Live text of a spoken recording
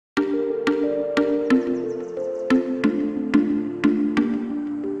WILDMAN.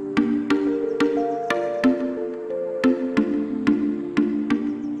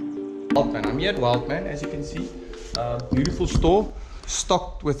 I'm here at WILDMAN, as you can see. Beautiful store,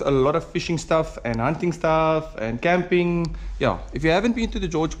 stocked with a lot of fishing stuff and hunting stuff and camping. Yeah, if you haven't been to the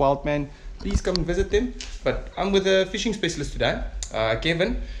George WILDMAN, please come and visit them. But I'm with a fishing specialist today,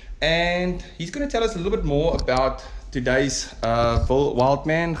 Kevin, and he's going to tell us a little bit more about today's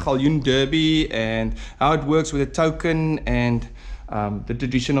WILDMAN Galjoen Derby and how it works with a token and the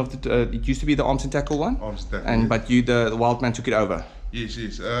tradition of the it used to be the arms and tackle one, and but you the WILDMAN took it over. Yes.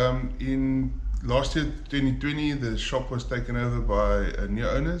 In last year 2020 the shop was taken over by new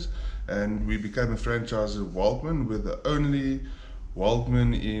owners, and we became a franchise of WILDMAN. We're the only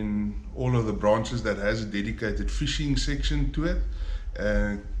WILDMAN in all of the branches that has a dedicated fishing section to it,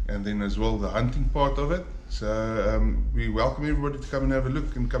 and then as well the hunting part of it. So we welcome everybody to come and have a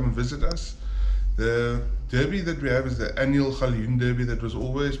look and come and visit us. The derby that we have is the annual Galjoen Derby that was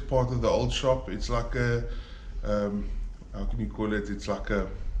always part of the old shop. It's like a how can you call it? It's like a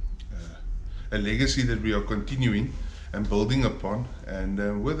legacy that we are continuing and building upon.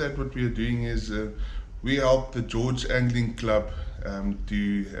 And with that, what we are doing is we help the George Angling Club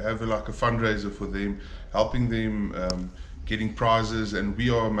to have like a fundraiser for them, helping them getting prizes, and we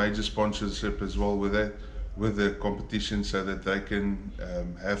are a major sponsorship as well with that, with the competition, so that they can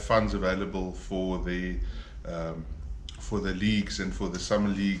have funds available for the leagues and for the summer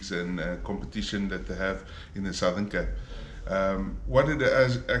leagues and competition that they have in the Southern Cape. What it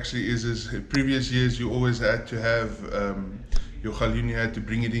actually is previous years you always had to have your Galjoen, you had to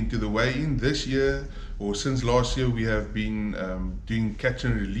bring it into the weigh-in. This year, or since last year, we have been doing catch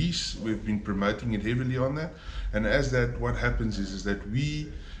and release. We've been promoting it heavily on that, and as that, what happens is that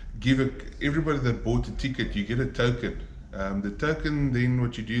we give everybody that bought a ticket, you get a token. The token, then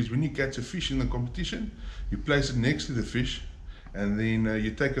what you do is when you catch a fish in the competition, you place it next to the fish, and then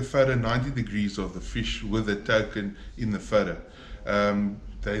you take a photo 90 degrees of the fish with a token in the photo.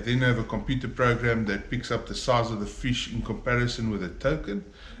 They then have a computer program that picks up the size of the fish in comparison with a token,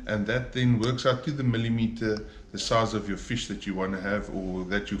 and that then works out to the millimeter the size of your fish that you want to have or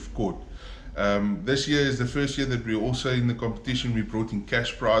that you've caught. This year is the first year that we're also in the competition. We brought in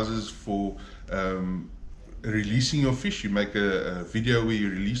cash prizes for releasing your fish. You make a video where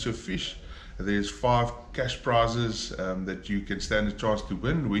you release your fish. There's 5 cash prizes that you can stand a chance to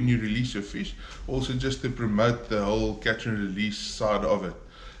win when you release your fish. Also just to promote the whole catch and release side of it.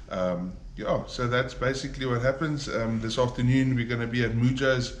 Yeah, so that's basically what happens. This afternoon we're going to be at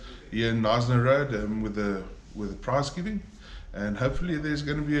Mujo's here in Knysna Road with the prize giving, and hopefully there's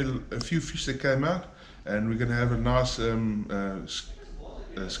going to be a few fish that came out, and we're going to have a nice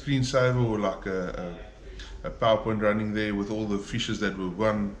screensaver or like a PowerPoint running there with all the fishes that were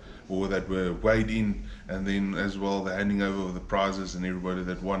won or that were weighed in, and then as well the handing over of the prizes and everybody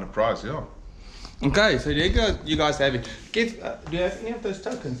that won a prize. Yeah. Okay, so there you guys have it. Kev, do you have any of those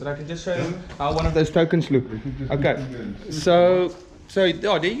tokens that I can just show you how one of those tokens look? Okay, so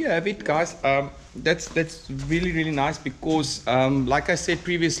yeah, there you have it, guys. That's really nice because like I said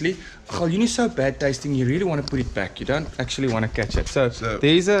previously, Galjoen is so bad tasting, you really want to put it back. You don't actually want to catch it. So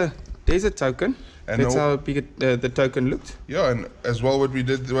there's a token. And that's how big the token looked. Yeah, and as well what we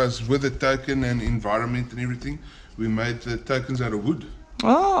did was with the token and environment and everything, we made the tokens out of wood.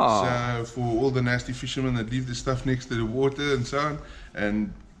 Oh. So for all the nasty fishermen that leave the stuff next to the water and so on,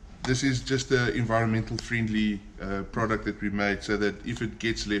 and this is just an environmental friendly product that we made, so that if it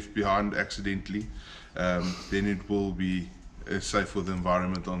gets left behind accidentally, then it will be safe for the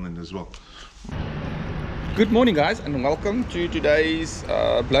environment on it as well. Good morning, guys, and welcome to today's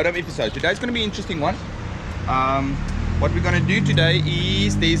Blowdown episode. Today's going to be an interesting one. What we're going to do today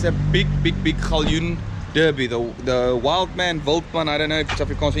is there's a big Galjoen Derby, the WILDMAN, I don't know if it's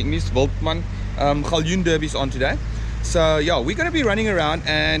Afrikaans or English, WILDMAN Galjoen Derby is on today. So yeah, we're going to be running around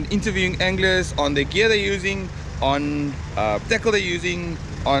and interviewing anglers on the gear they're using, on tackle they're using,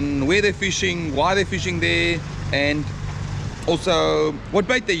 on where they're fishing, why they're fishing there, and also what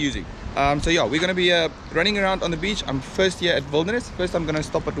bait they're using. So yeah, we're going to be running around on the beach. I'm first here at Wilderness. First I'm going to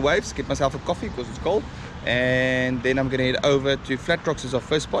stop at the Waves, get myself a coffee because it's cold, and then I'm going to head over to Flat Rocks as our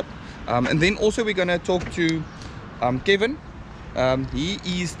first spot, and then also we're going to talk to Kevin. He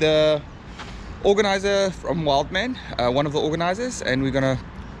is the organizer from WILDMAN, one of the organizers, and we're going to,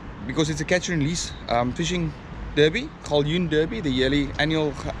 because it's a catch and release fishing derby, Galjoen Derby, the yearly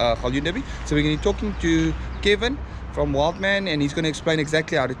annual Galjoen Derby, so we're going to be talking to Kevin from WILDMAN, and he's going to explain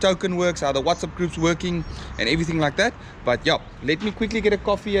exactly how the token works, how the WhatsApp group's working, and everything like that. But yeah, let me quickly get a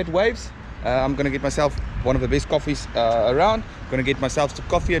coffee at Waves, I'm gonna get myself one of the best coffees around. Gonna get myself some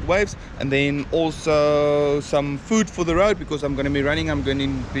coffee at Waves, and then also some food for the road, because I'm gonna be running. I'm going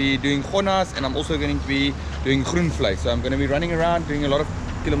to be doing khonas, and I'm also going to be doing groenvleis. So I'm gonna be running around doing a lot of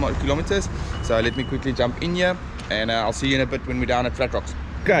kilometers. So let me quickly jump in here, and I'll see you in a bit when we're down at Flat Rocks.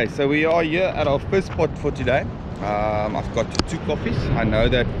 Okay, so we are here at our first spot for today. I've got 2 coffees. I know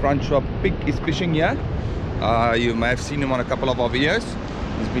that Francois Pig is fishing here. You may have seen him on a couple of our videos.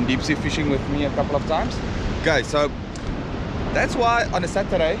 He's been deep sea fishing with me a couple of times. Okay, so that's why on a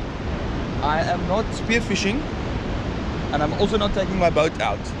Saturday I am not spear fishing, and I'm also not taking my boat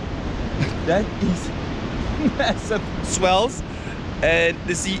out. That is massive swells, and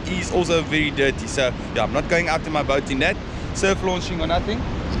the sea is also very dirty. So yeah, I'm not going out in my boat in that, surf launching or nothing.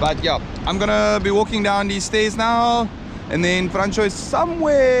 But yeah, I'm gonna be walking down these stairs now, and then Francois is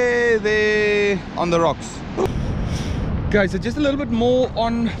somewhere there on the rocks. Okay, so just a little bit more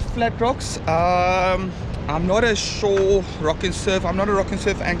on Flat Rocks. I'm not a shore rock and surf. I'm not a rock and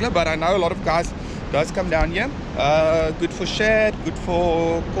surf angler, but I know a lot of guys does come down here. Good for shad, good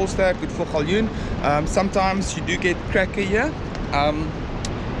for coalstad, good for galjoen. Sometimes you do get cracker here.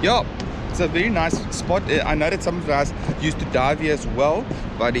 Yeah, it's a very nice spot. I know that some of us used to dive here as well,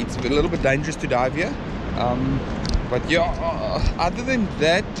 but it's a little bit dangerous to dive here. But yeah, other than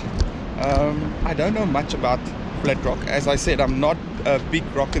that, I don't know much about Flat Rock. As I said, I'm not a big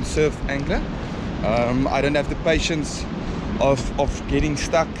rock and surf angler. I don't have the patience of getting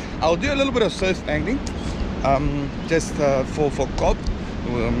stuck. I'll do a little bit of surf angling, just for cob,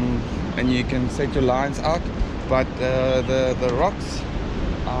 and you can set your lines out. But the rocks,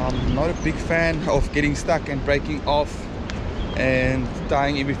 I'm not a big fan of getting stuck and breaking off and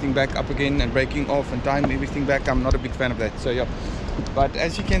tying everything back up again and breaking off and tying everything back. I'm not a big fan of that. So yeah, but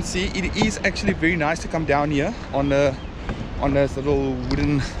as you can see, it is actually very nice to come down here on this little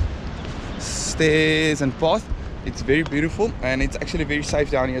wooden stairs and path. It's very beautiful, and it's actually very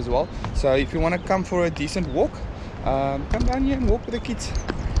safe down here as well. So if you want to come for a decent walk, come down here and walk with the kids.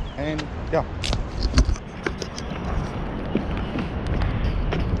 And yeah,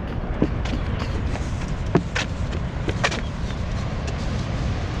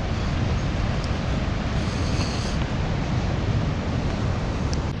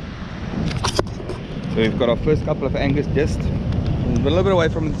 so we've got our first couple of anglers just a little bit away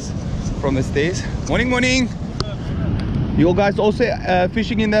from the stairs. Morning. You all guys also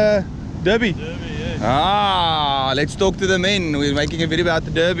fishing in the Derby? Derby, yes. Ah, let's talk to the men. We're making a video about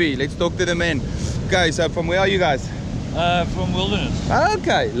the Derby. Let's talk to the men. Okay, so from where are you guys? From Wilderness.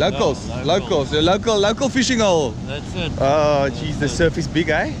 Okay, locals. Yeah, locals. A local fishing hole. That's it. Oh, geez, the surf is big,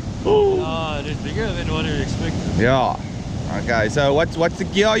 eh? Oh, it is bigger than what you expected. Yeah. Okay, so what's the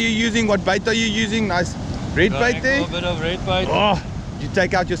gear are you using? What bait are you using? Nice red bait there? A bit of red bait. Oh, did you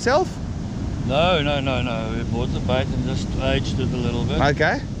take out yourself? No. We bought the bait and just aged it a little bit.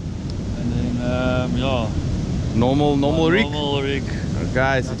 Okay. And then, yeah. Normal rig? Normal rig.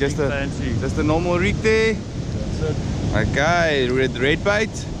 Okay, so just a normal rig there. That's it. Okay, red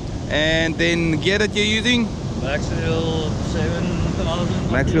bait. And then gear that you're using? Maxwell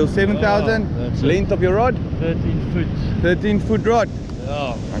 7000. Maxwell 7000. Yeah, length of your rod? 13 foot. 13 foot rod.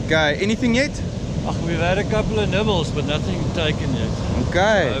 Yeah. Okay, anything yet? We've had a couple of nibbles, but nothing taken yet.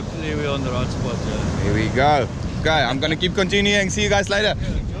 Okay. So hopefully we're on the right spot. Yeah. Here we go. Okay, I'm gonna keep continuing. See you guys later.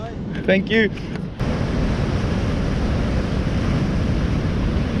 Enjoy. Thank you.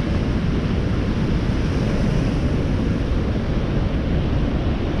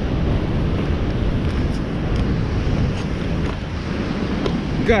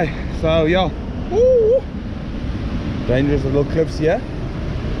 Okay, so yeah, woo, dangerous little cliffs here.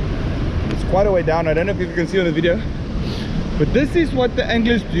 It's quite a way down. I don't know if you can see on the video, but this is what the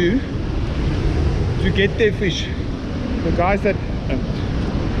anglers do to get their fish. The guys that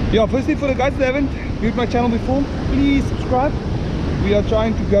yeah, firstly, for the guys that haven't viewed my channel before, please subscribe. We are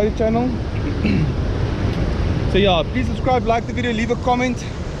trying to grow the channel. So yeah, please subscribe, like the video, leave a comment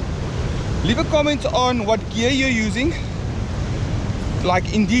on what gear you're using,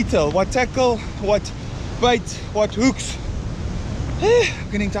 like in detail, what tackle, what bait, what hooks. I'm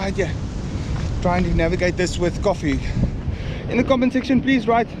getting tired here trying to navigate this with coffee. In the comment section, please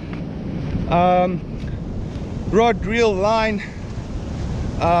write rod, reel, line,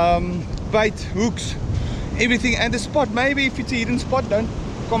 bait, hooks, everything, and the spot. Maybe if it's a hidden spot, don't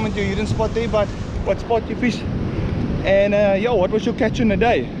comment your hidden spot there, but what spot you fish, and yeah, what was your catch in the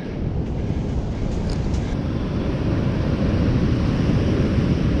day.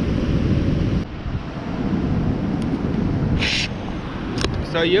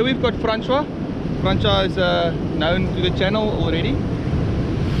 So here we've got Francois. Francois is known to the channel already.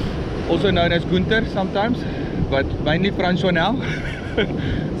 also known as Gunther sometimes, but mainly Francois now.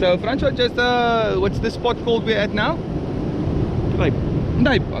 So Francois, just what's the spot called we're at now? Knipe.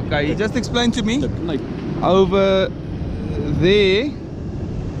 Knipe. Okay, just explain to me. The knipe. Over there,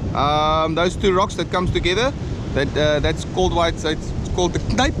 those two rocks that comes together, that's called white. So it's called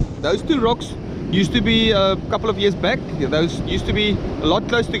the knipe. Those two rocks used to be a couple of years back. Those used to be a lot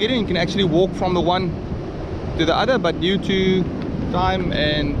close together. You can actually walk from the one to the other, but due to time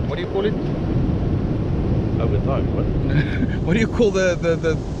and what do you call it? Over time, what? What do you call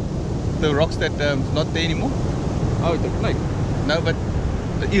the rocks that not there anymore? Oh, the knipe. No, but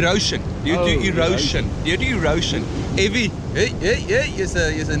the erosion. Due to erosion. Due to erosion. Heavy. Hey, here's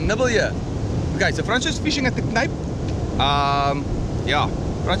a nibble here. Okay, so Francois is fishing at the knipe. Yeah.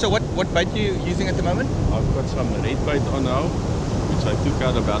 Francois, what bait are you using at the moment? I've got some red bait on now, which I took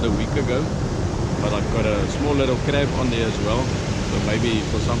out about a week ago. But I've got a small little crab on there as well. So maybe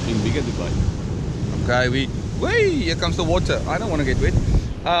for something bigger to bite. Okay, here comes the water. I don't want to get wet.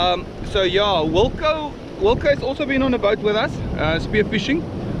 So yeah, Wilco has also been on a boat with us, spear fishing.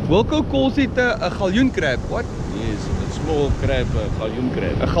 Wilco calls it a galjoen crab. What? Yes, a small crab, a galjoen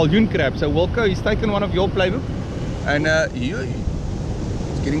crab. A galjoen crab. So Wilco, he's taken one of your playbook, and he's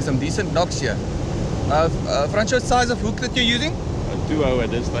getting some decent knocks here. Francois, size of hook that you're using? A 2-0 at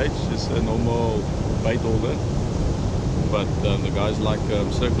this stage, just a normal bait holder. But the guys like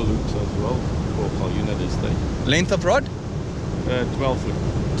circle hooks as well for galjoen at this stage. Length of rod? 12 foot.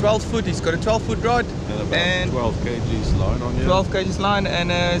 12 foot. He's got a 12-foot rod And about 12 kgs line on here. 12 kgs line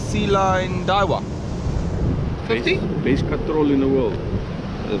and a sea line Daiwa. 50? Best control in the world.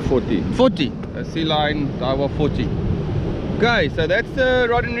 40. 40. A sea line Daiwa 40. Okay, so that's the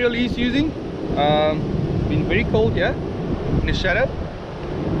rod and reel he's using. Been very cold here in the shadow.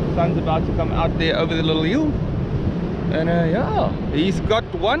 Sun's about to come out there over the little hill. And yeah, he's got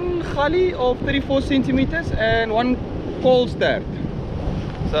one gully of 34 centimeters and one pole start.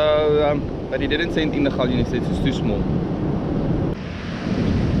 So, but he didn't say anything in the galjoen, he said it's too small.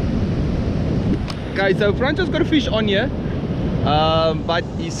 Okay, so Francois got a fish on here, but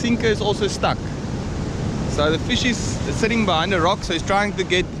his sinker is also stuck. So the fish is sitting behind a rock, so he's trying to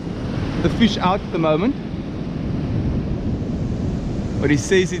get the fish out at the moment. But he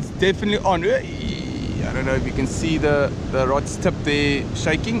says it's definitely on. I don't know if you can see the rod's tip there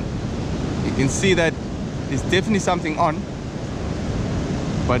shaking. You can see that there's definitely something on.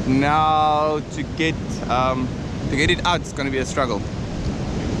 But now to get it out, it's going to be a struggle.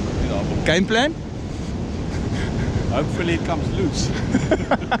 Game plan? Hopefully it comes loose.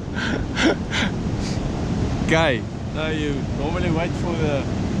 Okay. No, you normally wait for the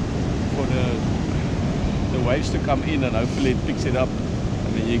waves to come in, and hopefully it picks it up,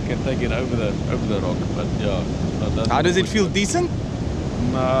 and then you can take it over the rock. But yeah. How does it feel? Decent?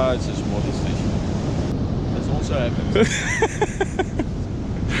 No, it's a smaller fish. That's also happens.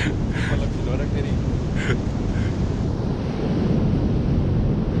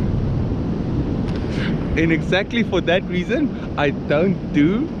 And exactly for that reason, I don't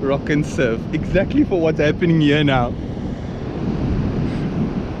do rock and surf. Exactly for what's happening here now.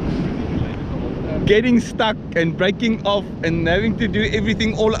 Getting stuck and breaking off and having to do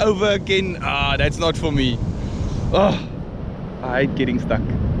everything all over again. That's not for me. Oh, I hate getting stuck.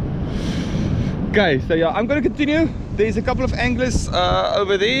 Okay, so yeah, I'm gonna continue. There's a couple of anglers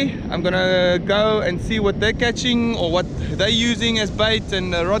over there. I'm gonna go and see what they're catching or what they're using as bait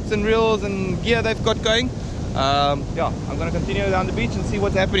and rods and reels and gear they've got going. Yeah, I'm gonna continue down the beach and see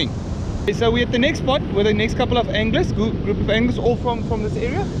what's happening. Okay, so we're at the next spot with the next couple of anglers, group of anglers, all from this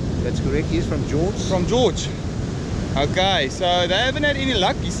area. That's correct, he's from George. From George. Okay, so they haven't had any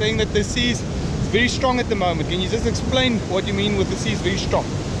luck. He's saying that the sea is very strong at the moment. Can you just explain what you mean with the sea is very strong?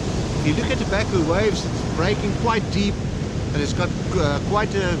 If you look at the back of the waves, it's breaking quite deep and it's got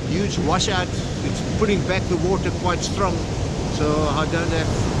quite a huge washout. It's putting back the water quite strong, so I don't have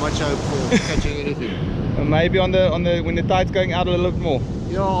much hope for catching anything. Maybe on the when the tide's going out a little bit more.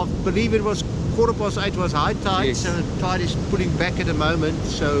 Yeah, I believe it was 8:15 was high tide, yes. So the tide is pulling back at the moment,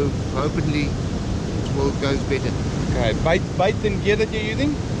 so hopefully it will go better. Okay, bait and gear that you're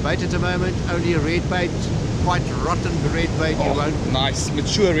using? Bait at the moment, only a red bait, quite rotten red bait. Oh, you won't. nice,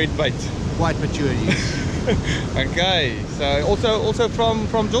 mature red bait. Quite mature, yes. Okay, so also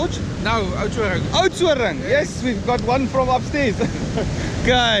from George? No, Oudtshoorn. Oudtshoorn, yes, we've got one from upstairs.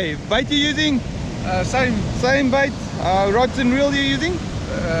 Okay, bait you're using? Same bait. Rods and reel you're using?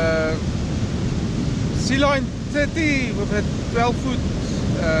 Sea line 30 with a 12-foot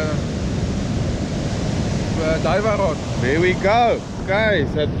diver rod. There we go. Okay,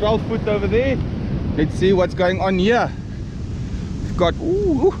 so 12 foot over there. Let's see what's going on here. We've got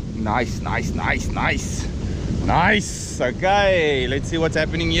Nice, nice, nice, nice. Nice. Okay, let's see what's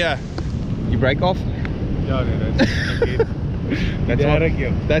happening here. You break off? Yeah,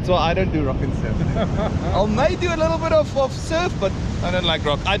 That's why I don't do rock and surf. I may do a little bit of surf, but I don't like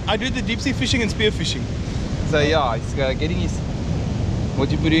rock. I do the deep sea fishing and spear fishing. So yeah, he's getting his,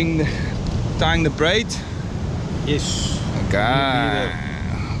 what you doing, tying the braid. Yes. Okay.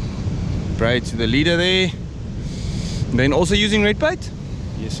 Braid to the leader there. And then also using red bait.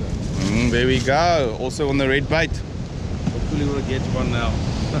 Yes, sir. There we go. Also on the red bait. Hopefully we'll get one now.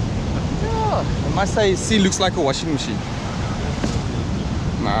 Yeah, I must say, see, looks like a washing machine.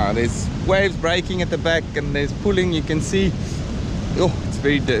 Nah, there's waves breaking at the back and there's pulling, you can see. Oh, it's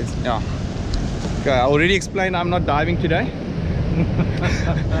very dirty. Yeah. Okay, I already explained I'm not diving today.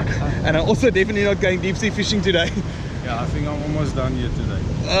 And I'm also definitely not going deep sea fishing today. Yeah, I think I'm almost done here today.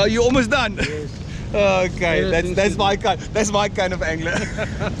 You're almost done? Yes. Okay, that's my kind of angler.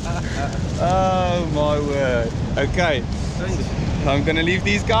 Oh my word. Okay. Thanks. I'm gonna leave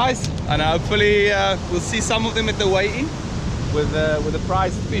these guys, and hopefully we'll see some of them at the weigh-in with the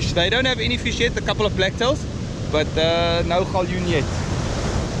prized fish. They don't have any fish yet, a couple of blacktails, but no galjoen yet.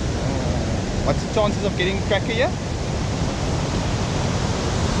 What's the chances of getting cracker here?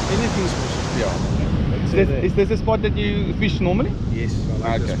 Anything's possible. Yeah. Is this a spot that you fish normally? Yes,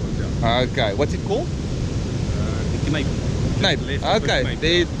 I like Okay. this one, yeah. Okay. What's it called? The knife. Knife. Left of the Okay. knife,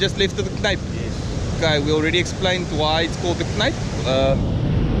 They yeah. just left of the knife. Yes. Okay, we already explained why it's called the knife. A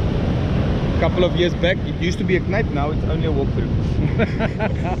couple of years back it used to be a knife, now it's only a walkthrough.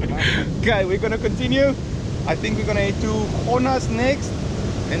 Okay, we're gonna continue. I think we're gonna head to Honna's next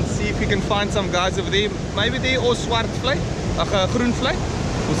and see if we can find some guys over there. Maybe they or swart vlei, groen vlei.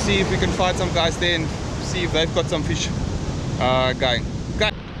 We'll see if we can find some guys there and see if they've got some fish going.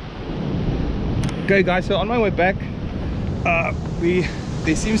 Okay guys, so on my way back,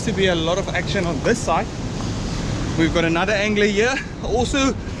 there seems to be a lot of action on this side. We've got another angler here,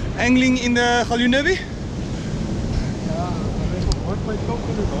 also angling in the Galjoen Derby.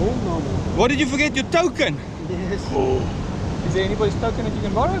 What did you forget? Your token? Yes. Oh. Is there anybody's token that you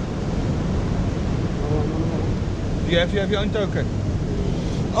can borrow? Do you have your own token?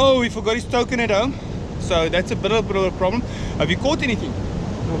 Oh, he forgot his token at home. So that's a bit of a problem. Have you caught anything?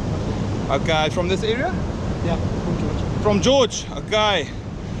 No. Okay, from this area? Yeah, from George. From George, okay.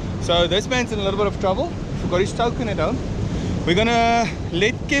 So this man's in a little bit of trouble. Forgot his token at home. We're gonna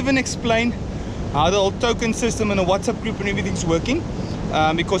let Kevin explain how the whole token system and the WhatsApp group and everything's working,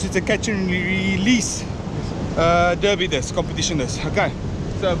 because it's a catch and release derby, this competition. This okay.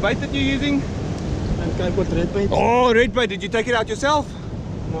 So bait that you're using? And I've got red bait. Oh, red bait. Did you take it out yourself?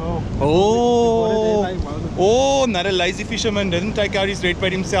 No. Oh, oh, not a lazy fisherman, didn't take out his red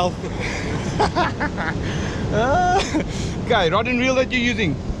bait himself. Okay, rod and reel that you're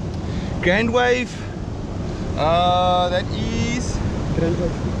using? Grand Wave. That is Grand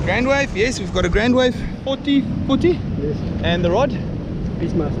bait. Grand Wave. Yes, we've got a Grand Wave 40. Yes. And the rod?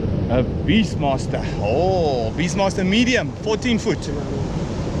 Beastmaster. A Beastmaster. Oh, Beastmaster medium, 14 foot.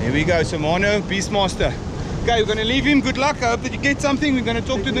 There we go, Shimano Beastmaster. Okay, we're gonna leave him. Good luck. I hope that you get something. We're gonna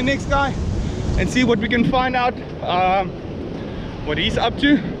talk to the next guy and see what we can find out, what he's up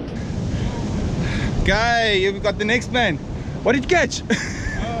to. Okay, here we got the next man. What did you catch?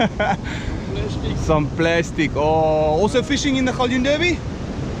 Plastic. Some plastic. Oh, also fishing in the Galjoen Derby?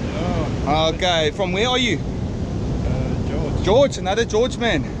 Yeah. Okay, from where are you? George. George, another George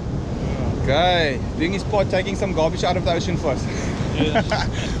man. Yeah. Okay, doing his part, taking some garbage out of the ocean for us. Yes.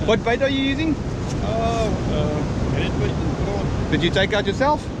 What bait are you using? Red bait and prawn. Did you take out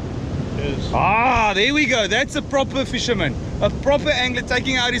yourself? Yes. Ah, there we go. That's a proper fisherman. A proper angler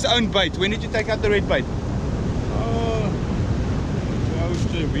taking out his own bait. When did you take out the red bait? Close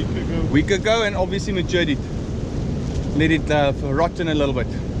to a week ago. Week ago, and obviously matured it. Let it rotten a little bit.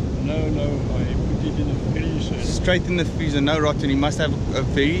 No, I put it in the freezer. Straight in the freezer, no rotten. He must have a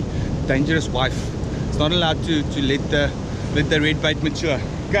very dangerous wife. It's not allowed to let the red bait mature.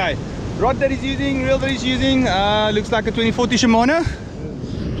 Okay, rod that he's using, reel that he's using, looks like a 2040 Shimano.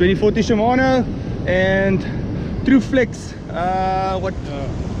 2040 Shimano and True Flex. What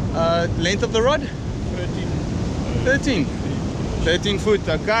length of the rod? 13 foot.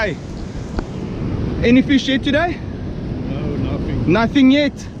 Okay. Any fish yet today? No, nothing. Nothing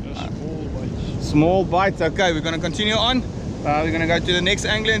yet. Just small bites. Small bites. Okay, we're gonna continue on. We're gonna go to the next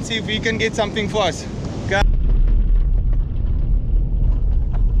angler and see if we can get something for us. Okay.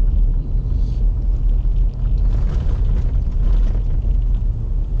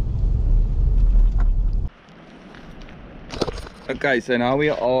 Okay, so now we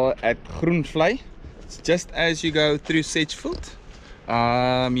are at Groenvlei. It's just as you go through Sedgefield.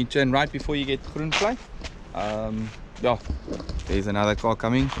 You turn right before you get Groenvlei. Yeah, there's another car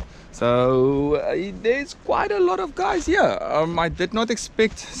coming. So there's quite a lot of guys here. I did not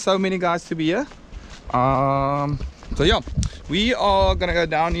expect so many guys to be here. So yeah, we are gonna go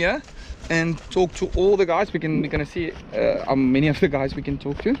down here and talk to all the guys. We're gonna see how many of the guys we can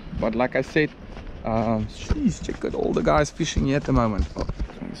talk to. But like I said, jeez, check out all the guys fishing here at the moment. Oh,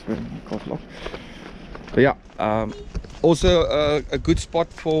 but yeah, also a good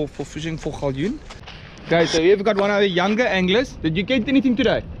spot for fishing for Galjoen. Okay, so we've got one of the younger anglers. Did you get anything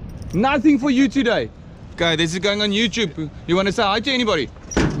today? Nothing for you today. Okay, this is going on YouTube. You want to say hi to anybody?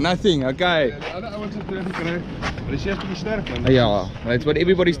 Nothing, okay. Yeah, that's what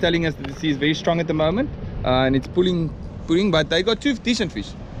everybody's telling us, that the sea is very strong at the moment. And it's pulling, but they got two decent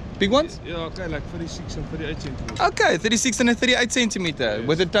fish. Big ones? Yeah, okay, like 36 and 38 centimeters. Okay, 36 and a 38 centimeter. Yes.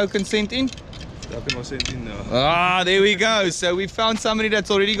 With a token sent in? Token was sent in now. Ah, there we go. So we found somebody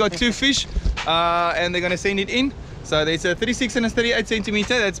that's already got two fish. And they're going to send it in. So there's a 36 and a 38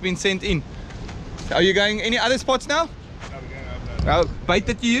 centimeter that's been sent in. Are you going any other spots now? No, we're going over there. Bait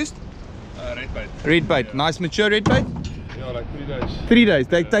that you used? Red bait. Red bait. Yeah. Nice mature red bait? Yeah, like 3 days. 3 days.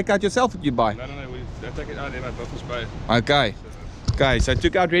 They take out yourself, what you buy? No, they take it out there at Buffalo's Bay. Okay. Okay, so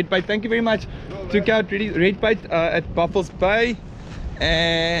took out red bait. Thank you very much. Took out red bait at Buffalo's Bay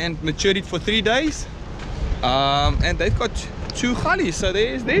and matured it for 3 days. And they've got 2 gallies, so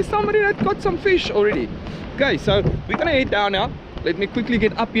there's somebody that got some fish already. Okay, so we're gonna head down now. Let me quickly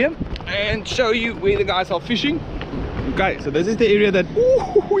get up here and show you where the guys are fishing. Okay, so this is the area that,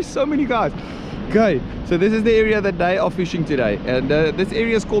 ooh, so many guys. Okay, so this is the area that they are fishing today, and this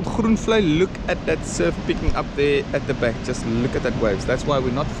area is called Groenvlei. Look at that surf picking up there at the back. Just look at that waves. That's why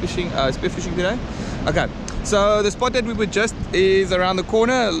we're not fishing, spear fishing today. Okay, so the spot that we were just is around the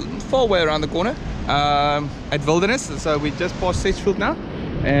corner, far away around the corner, at Wilderness. So we just passed Sedgefield now,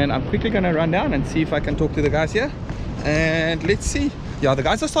 and I'm quickly gonna run down and see if I can talk to the guys here, and let's see. Yeah, the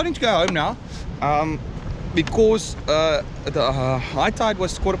guys are starting to go home now. Because the high tide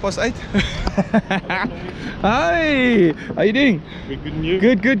was 8:15. Hi, how you doing? Good and you?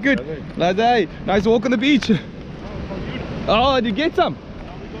 Good. Laddie, nice walk on the beach. Oh, did you get some?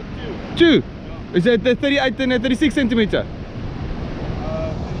 We got 2. Is it the 38 and a 36 centimeter?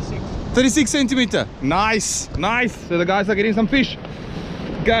 36. 36 centimeter. Nice. So the guys are getting some fish.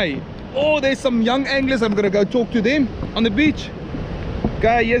 Okay. Oh, there's some young anglers. I'm gonna go talk to them on the beach.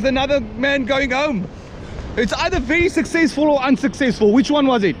 Okay, here's another man going home. It's either very successful or unsuccessful. Which one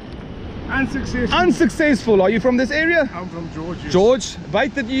was it? Unsuccessful. Unsuccessful. Are you from this area? I'm from George. Yes. George,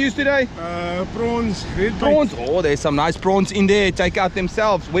 bait that you used today? Prawns, red Prawns. bait. Oh, there's some nice prawns in there. Take out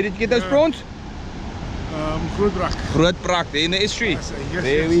themselves. Where did you get those prawns? Grootbrak. Grootbrak, there in the estuary. Yes,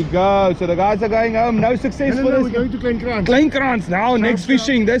 There we go. So the guys are going home. No success for No, this. we're going to Kleinkrans. Kleinkrans now. Next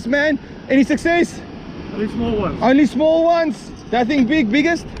fishing. This man. Any success? Only small ones. Only small ones. Nothing big.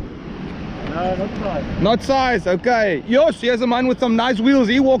 Biggest? No, not size. Not size, okay. Yosh, here's a man with some nice wheels.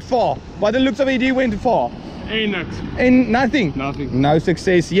 He walked far. By the looks of it, he went far. Ain't it? And nothing? Nothing. No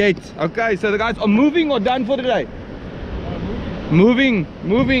success yet. Okay, so the guys are moving or done for the day? Moving.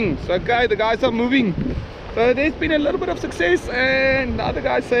 So, okay, the guys are moving. So there's been a little bit of success, and the other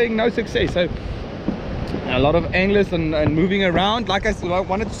guy's saying no success. So a lot of anglers and moving around. Like I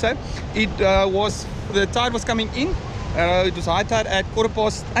wanted to say, it was, the tide was coming in. It was high tide at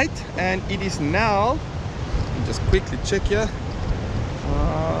 8:15, and it is now, let me just quickly check here,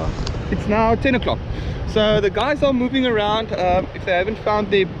 it's now 10 o'clock. So the guys are moving around. If they haven't found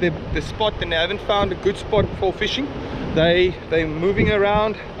the spot, then they haven't found a good spot for fishing. They're moving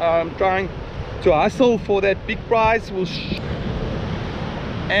around, trying to hustle for that big prize.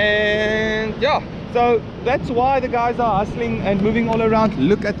 And yeah, so that's why the guys are hustling and moving all around.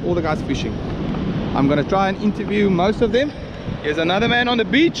 Look at all the guys fishing. I'm gonna try and interview most of them. Here's another man on the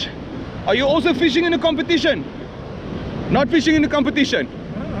beach. Are you also fishing in a competition? Not fishing in the competition?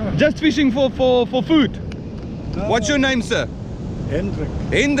 Just fishing for food? No. What's your name, sir? Hendrik.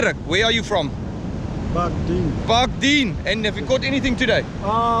 Hendrik. Where are you from? Bagdien. Bagdien. And have you caught anything today?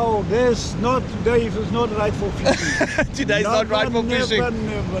 Oh, today is not right for fishing. Today's not right for fishing.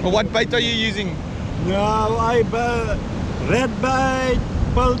 Never. What bait are you using? No, I red bait,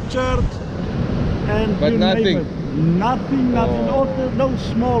 pilchard, and But you nothing. name it. Nothing. Oh. No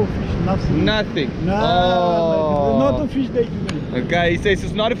small fish, nothing. Nothing. No, Oh. not a fish day today. Okay, he says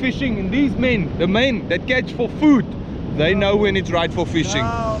it's not a fishing. And these men, the men that catch for food, they know when it's right for fishing.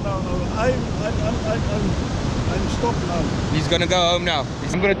 No. I'm stopped now. He's gonna go home now.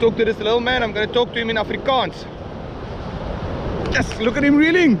 I'm gonna talk to this little man. I'm gonna talk to him in Afrikaans. Yes, look at him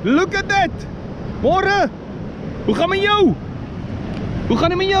reeling. Look at that. Môre. Hoe gaan met jou? Hoe gaan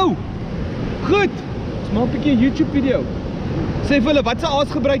dit met jou? Goed. Ons maak 'n bietjie 'n YouTube video. Sê vir hulle, watse aas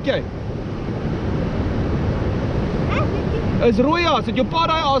gebruik jy? Is rooi aas. Het jou pa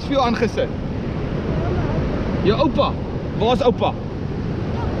daai aas vir jou aangesit? Jou oupa. Waar is oupa?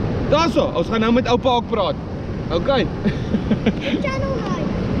 Daarso. Ons gaan nou met oupa ook praat. Okay.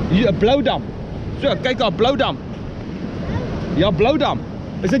 Hier, 'n blou dam. So, kyk daar, blou dam. Ja, blou dam.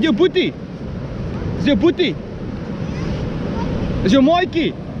 Is dit jou boetie? Is jou boetie? Is jou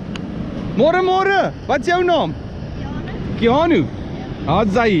maatjie? Môre môre. Wat is jou naam? Kianu. Ja.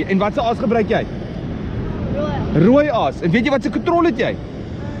 Haai. En watse aas gebruik jy? Rooi aas. En weet jy wat se kontrole het jy?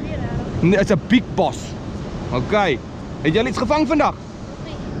 Nee, is 'n big boss. Okay. Het jy iets gevang vandag?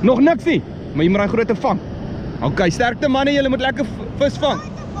 Nog niks nie. Maar jy moet daai groot vang. Okay, sterkte manne, julle moet lekker vis vang.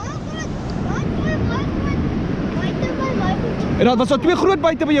 En dat was al 2 groot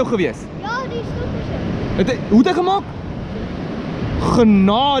buite by jou gewees. Ja, die stoep is. Hoe het hy gemaak?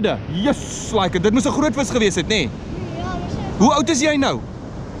 Genade. Yes, like dit moes 'n groot vis gewees het, nê? Nee? Ja, dis. Hoe oud is jy nou?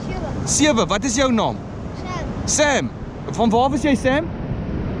 7. 7. Wat is jou naam? Sam. Sam. Van waar was jy, Sam?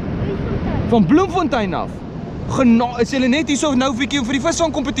 Bloemfontein. Van Bloemfontein af. Genade, is julle net hierso nou vir die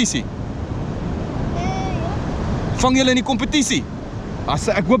visvang kompetisie? Ja. Vang julle in die kompetisie?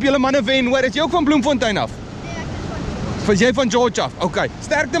 Ek hoop julle manne wen, hoor. Is jy ook van Bloemfontein af? Nee, ek is van. Was jy van George af? Okay.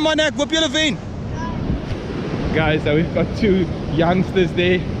 Sterkte manne, ek hoop julle wen. Guys, so we've got 2 youngsters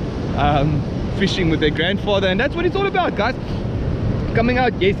there fishing with their grandfather, and that's what it's all about, guys. Coming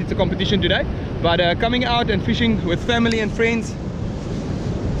out, yes, it's a competition today, but coming out and fishing with family and friends.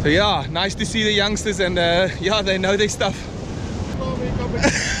 So yeah, nice to see the youngsters, and yeah, they know their stuff.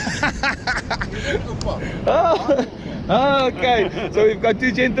 Oh, okay, so we've got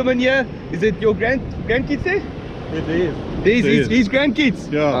 2 gentlemen here. Is it your grandkids there? It is. These his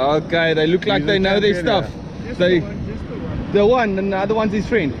grandkids? Yeah. Okay, they look like He's they a know their champion, stuff. Just They, the one, just the one. the one, and the other one's his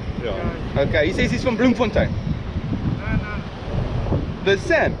friend. Yeah. Okay, he says he's from Bloemfontein. No. The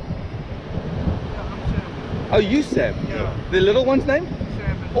Sam. Yeah, I'm Sam. Oh, you Sam? Yeah. The little one's name?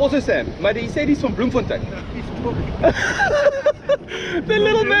 Sam. Also Sam. But he said he's from Bloemfontein. He's talking. The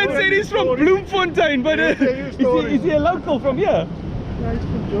little man said he's from Bloemfontein, but is he a local from here? No, he's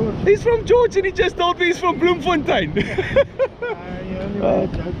from George. He's from George, and he just told me he's from Bloemfontein.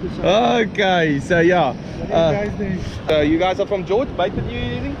 Okay, so yeah. You guys are from George? Bait that you're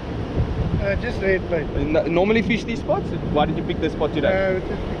using? Just red bait. Normally fish these spots? Why did you pick this spot today?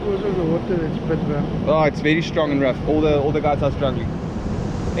 Just because of the water, it's a bit rough. Oh, it's very strong and rough. All the guys are struggling.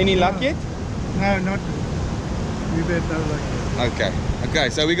 Any luck yet? No, not. We've had no luck. Okay,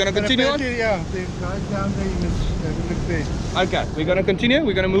 so we're gonna continue on? Yeah, the guys down there, you must have a look there. Okay, we're gonna continue,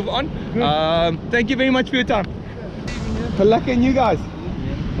 we're gonna move on. Thank you very much for your time. Good luck in you guys.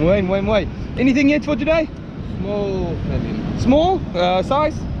 Wait. Anything yet for today? Small. Small?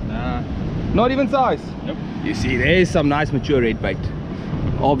 Size? Nah. Not even size? Nope. You see, there's some nice mature red bait.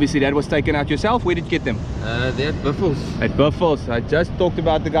 Obviously that was taken out yourself. Where did you get them? They're at Buffles. At Buffles. I just talked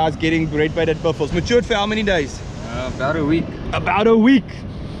about the guys getting red bait at Buffles. Matured for how many days? About a week. About a week.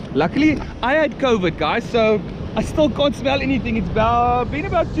 Luckily I had COVID, guys, so I still can't smell anything. It's been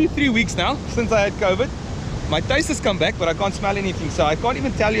about 2-3 weeks now since I had COVID. My taste has come back, but I can't smell anything, so I can't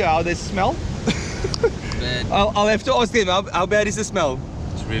even tell you how they smell. Bad. I'll have to ask them, how bad is the smell?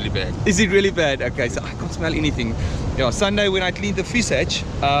 It's really bad. Is it really bad? Okay, so I can't smell anything. Yeah, Sunday when I cleaned the fish hatch,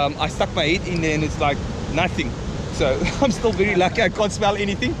 I stuck my head in there and it's like nothing. So I'm still very lucky I can't smell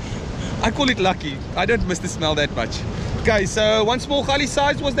anything. I call it lucky. I don't miss the smell that much. Okay, so one small gali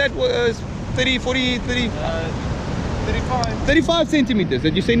size was 30, 40, 30? 35. 35 centimeters.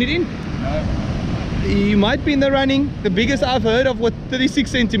 Did you send it in? No. You might be in the running. The biggest I've heard of was 36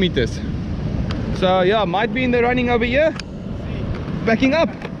 centimeters. So yeah, might be in the running over here. Backing up.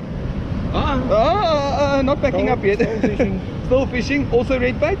 Not backing up yet. Still fishing. Still fishing. Also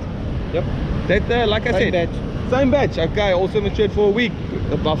red bait? Yep. That, like I said. Batch. Same batch. Okay, also matured for a week.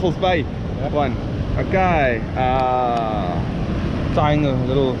 The Buffles Bay. Yep. One. Okay. Tying a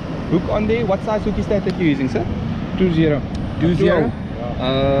little hook on there. What size hook is that you're using, sir? 2-0. 2-0. Yeah.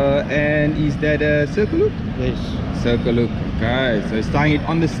 And is that a circle hook? Yes. Circle hook. Okay, so it's tying it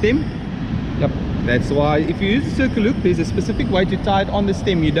on the stem. Yep. That's why if you use a circle hook, there's a specific way to tie it on the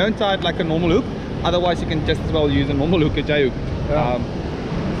stem. You don't tie it like a normal hook. Otherwise, you can just as well use a normal hook, a J hook. Yeah.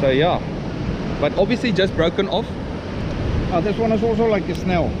 So yeah, but obviously just broken off. This one is also like a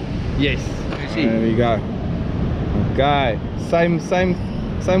snail. Yes. You see. There we go. Okay.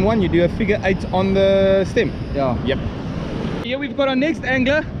 Same one. You do a figure 8 on the stem. Yeah. Yep. Here we've got our next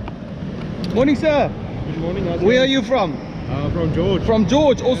angler. Morning, sir. Good morning. Where are you from? From George. From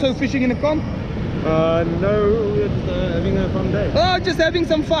George. Also fishing in a comp? No, we're just having a fun day. Oh, just having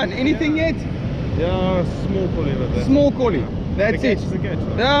some fun. Anything yet? Yeah, small collie like that. Small collie. That's it. Catch is a catch.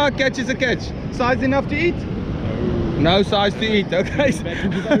 Ah, catch is a catch. Size enough to eat? No size to eat. Okay. Back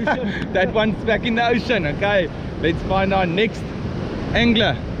into the ocean. That one's back in the ocean. Okay. Let's find our next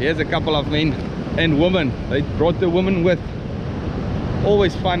angler. Here's a couple of men and women. They brought the woman with.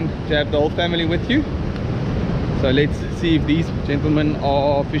 Always fun to have the whole family with you. So let's see if these gentlemen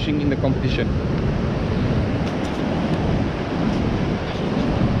are fishing in the competition.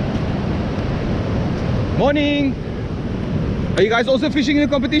 Morning. Are you guys also fishing in the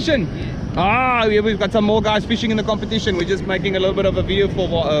competition? Yes. Ah, we've got some more guys fishing in the competition. We're just making a little bit of a video for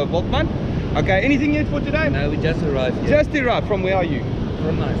WILDMAN. Okay, anything yet for today? No, we just arrived here. Just arrived. From where are you?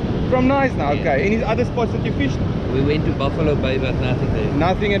 From Nice. From Nice now. Yeah. Okay. Any other spots that you fished? We went to Buffalo Bay, but nothing there.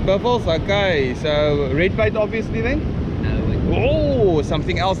 Nothing at Buffalo's. Okay. So red bait obviously then? No, Oh,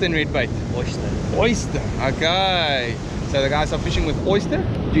 something else than red bait. oyster. Oyster. Okay. So the guys are fishing with oyster.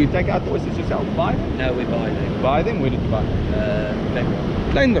 Do you take out the oysters yourself? Buy them? No, we buy them. Buy them? Where did you buy? Black.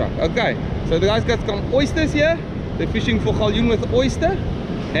 Plain rock. Okay. So the guys got some oysters here. They're fishing for Galjoen with oyster.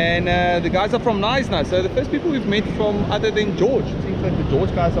 And the guys are from Nice now. So the first people we've met from other than George. It seems like the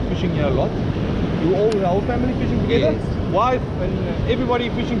George guys are fishing here a lot. You all, the whole family fishing together? Yes. Wife and everybody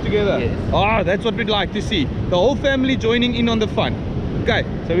fishing together? Yes. Ah, that's what we'd like to see. The whole family joining in on the fun. Okay,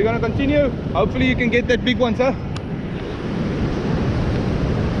 so we're going to continue. Hopefully you can get that big one, sir.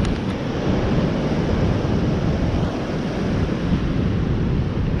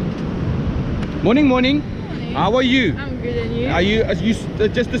 Morning, morning. How are you? I'm good, and you? Are you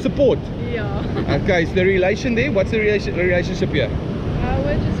just the support? Yeah. Okay, so the relation there, what's the relationship here?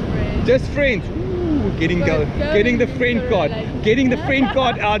 We're just friends. Just friends. Ooh, getting the friend card. Getting the friend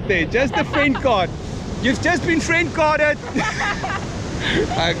card out there. Just the friend card. You've just been friend carded.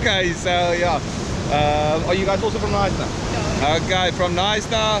 Okay, so yeah. Are you guys also from Nice now? Yeah. Okay, from Nice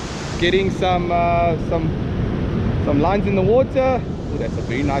now. Getting some lines in the water. Oh, that's a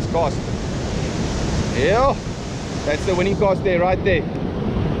very nice cast. Yeah, that's the winning cast there, right there.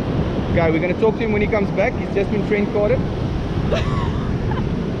 Okay, we're going to talk to him when he comes back. He's just been friend carded.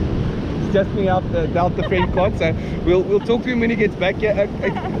 He's just been dealt the friend card, so we'll talk to him when he gets back here.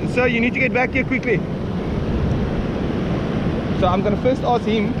 Sir, you need to get back here quickly. So I'm going to first ask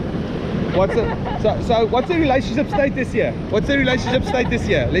him, what's the relationship status here? What's the relationship status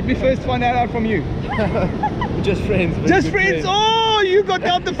here? Let me first find that out from you. Just friends. Just friends. Oh, you got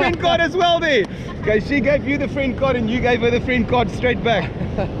dealt the friend card as well there. Okay, she gave you the friend card and you gave her the friend card straight back.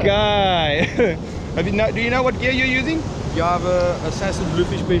 Guy. Do you know what gear you're using? Yeah, I have a Assassin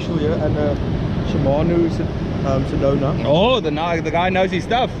Bluefish special here and a Shimano Sedona. Oh, the guy knows his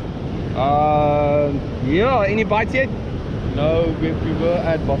stuff. Yeah, any bites yet? No, we were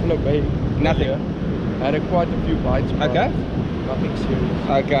at Buffalo Bay. Nothing. Earlier. Had quite a few bites. But Okay. nothing serious.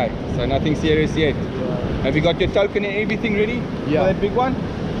 Okay, so nothing serious yet. Have you got your token and everything ready? Yeah. For that big one?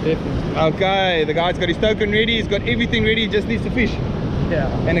 Definitely. Okay, the guy's got his token ready, he's got everything ready, he just needs to fish. Yeah.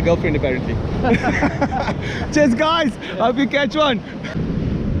 And a girlfriend apparently. Cheers guys, hope you catch one.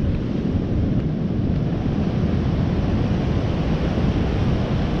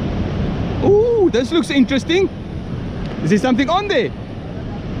 Ooh, this looks interesting. Is there something on there?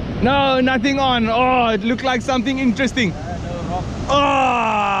 No, nothing on. Oh, it looked like something interesting.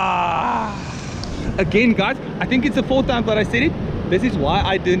 Ah! Again guys, I think it's the fourth time that I said it. This is why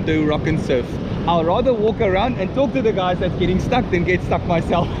I didn't do rock and surf. I'll rather walk around and talk to the guys that's getting stuck than get stuck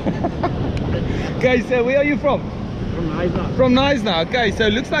myself. Okay, so where are you from? From Nice now. From Nice now. Okay, so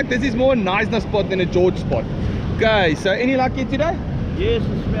it looks like this is more a Nice spot than a George spot. Okay, so any luck here today? Yes,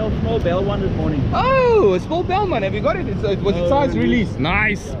 a small bell one this morning. Oh, a small bellman. Have you got it? Was it size release?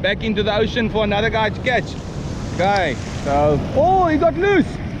 Nice. Yeah. Back into the ocean for another guy to catch. Okay, so oh, he got loose.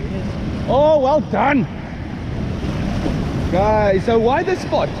 Yes. Oh, well done. Okay, so why this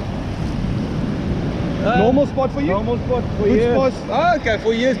spot? Normal spot for you? Normal spot for Good years. spot. Oh, okay,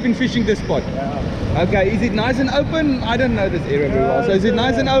 for years been fishing this spot. Yeah. Okay, is it nice and open? I don't know this area very well. So is it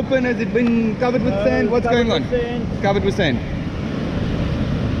nice and open? Has it been covered with sand? What's going on? Covered with sand.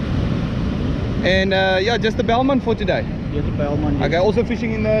 And yeah, just the bellman for today. Yes, a bellman. Yes. Okay, also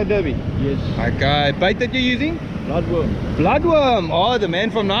fishing in the Derby. Yes. Okay, bait that you're using? Bloodworm. Bloodworm. Oh, the man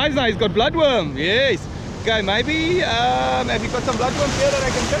from Nice now, he's got bloodworm. Yes. Okay, maybe have you got some bloodworm here that I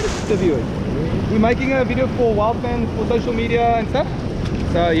can show to the viewers? We're making a video for WILDMAN for social media and stuff.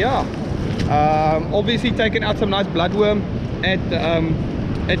 So yeah, obviously taken out some nice bloodworm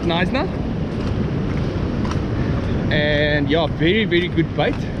at Nice now. And yeah, very good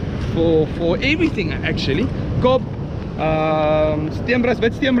bait for everything actually. Cob, steenbras,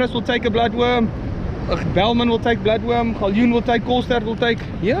 wit steenbras will take a bloodworm. Bellman will take bloodworm, Galjoen will take, Koolstert will take.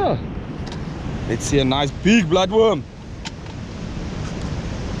 Yeah. Let's see a nice big bloodworm.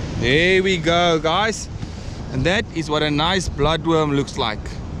 There we go, guys. And that is what a nice bloodworm looks like.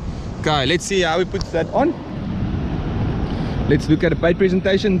 Okay, let's see how we put that on. Let's look at the bait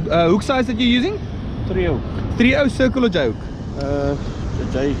presentation. Hook size that you're using? 3-0. 3-0 circle or J hook? The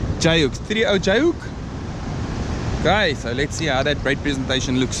J. J hook. 3-0 J hook. Okay, so let's see how that bait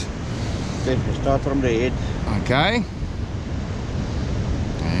presentation looks. Okay, start from the head. Okay.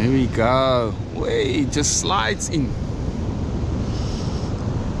 There we go. Wait, just slides in.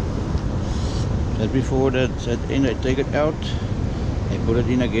 Just before that in, I take it out and put it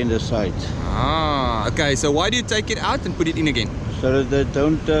in again the side. Ah, okay. So why do you take it out and put it in again? So that they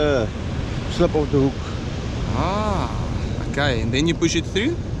don't slip off the hook. Ah, okay. And then you push it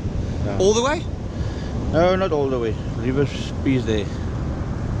through? Yeah. All the way? No, not all the way. Leave a piece there.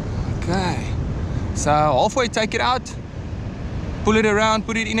 Okay. So halfway take it out, pull it around,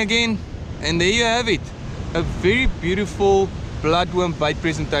 put it in again, and there you have it. A very beautiful bloodworm bait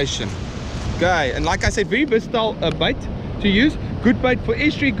presentation. Okay, and like I said, very versatile bait to use. Good bait for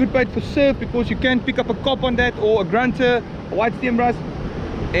estuary, good bait for surf, because you can pick up a cop on that, or a grunter, a white stem rust.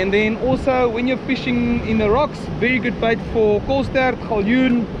 And then also when you're fishing in the rocks, very good bait for Koolstert,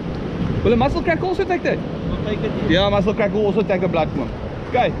 Galjoen. Will a mussel crack also take that? We'll take it. Yeah, mussel crack will also take a bloodworm.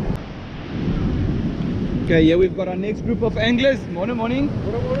 Okay. Okay, here we've got our next group of anglers. Morning, morning.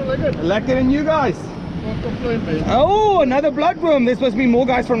 Lekker and you guys. Oh, another bloodworm. There must be more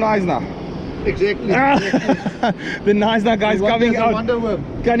guys from Neisner. Exactly. The Neisner guys coming out,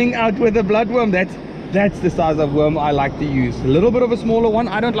 cutting out with the bloodworm. That's the size of worm I like to use. A little bit of a smaller one.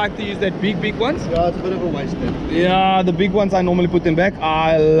 I don't like to use that big ones. Yeah, it's a bit of a waste then. Yeah, the big ones I normally put them back.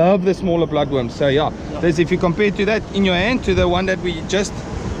 I love the smaller bloodworms. So yeah, this, if you compare to that in your hand to the one that we just,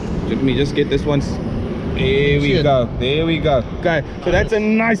 let me just get this one. There we go. There we go. Okay, so that's a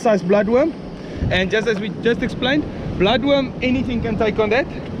nice size bloodworm. And just as we just explained, bloodworm, anything can take on that.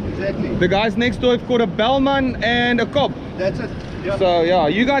 Exactly. The guys next door have caught a Bellman and a cob. That's it. Yeah. So yeah,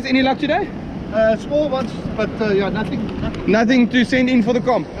 you guys any luck today? Small ones, but yeah, nothing. Nothing to send in for the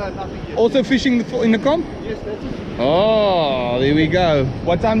comp. Nothing yet. Also fishing in the comp? Yes, that's it. Oh, there we go.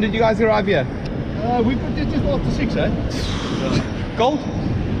 What time did you guys arrive here? We put it just after 6, eh? Cold?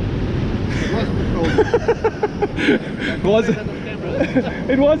 It was a bit cold. Was it?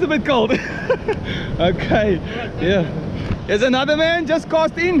 It was a bit cold. Okay, yeah. There's another man just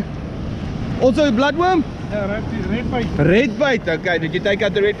cast in. Also a bloodworm? Yeah, red bait. Red bait, okay. Did you take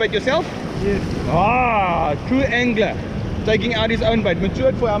out the red bait yourself? Yes. Ah, true angler. Taking out his own bait.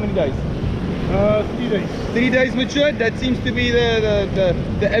 Matured for how many days? 3 days. 3 days matured. That seems to be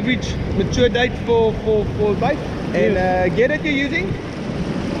the average mature date for bait. And gear that you're using?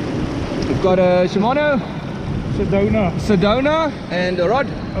 We've got a Shimano, Sedona, and a rod.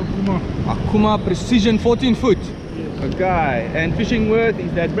 Akuma Precision 14 foot. Yes. Okay, and fishing with,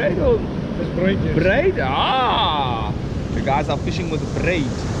 is that braid or? That's braid, yes. Braid? Ah! The guys are fishing with braid.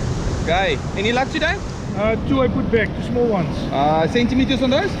 Okay, any luck today? 2 I put back, 2 small ones. Centimeters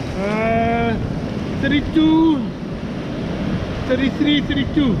on those? 32, 33,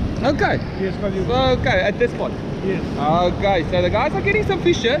 32. Okay. Yes, Galjoen. Okay, at this spot. Yes. Okay, so the guys are getting some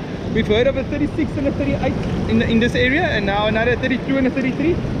fish here. We've heard of a 36 and a 38 in this area, and now another 32 and a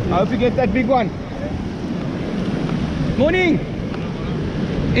 33. I hope you get that big one. Morning.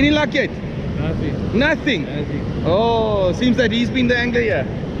 Any luck yet? Nothing. Nothing. Nothing. Oh, seems that he's been the angler here.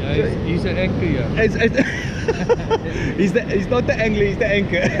 Yeah, he's an anchor, yeah. He's not the angler, he's the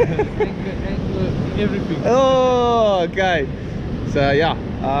anchor. Anchor, everything. Oh, okay. So yeah,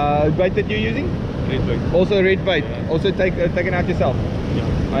 bait that you're using? Red bait. Also red bait. Yeah. Also taken out yourself.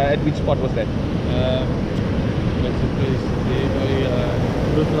 Yeah. At which spot was that? That's the place there by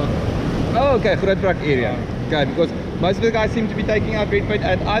Grootbrak. Oh, okay, Grootbrak area. Okay, because most of the guys seem to be taking out red bait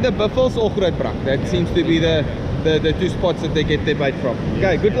at either Buffels or Grootbrak. That seems to be the two spots that they get their bait from.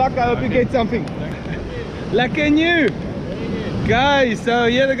 Okay, good luck. I hope you get something. Lekker and you. Okay, so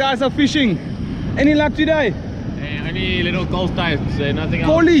here the guys are fishing. Any luck today? Only little cold types, nothing else.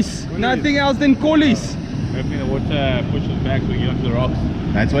 Collies. Nothing else than collies. Hoping the water pushes back so we get onto the rocks.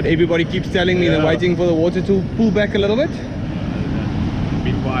 That's what everybody keeps telling me. They're waiting for the water to pull back a little bit.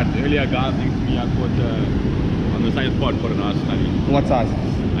 Been quiet. Earlier guys next to me I caught on the same spot for a nice study. What size?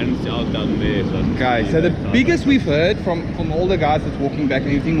 I didn't see I was down there. So Okay, so the biggest we've heard from all the guys that's walking back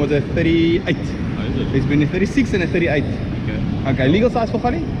and everything was a 38. Oh, is it? There's been a 36 and a 38. Okay. Okay, legal size for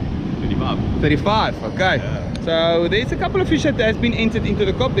Gally? 35. 35, okay. Yeah. So there's a couple of fish that has been entered into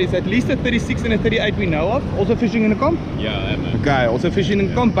the comp. There's at least a 36 and a 38 we know of. Also fishing in the comp? Yeah, I am. Okay, also fishing in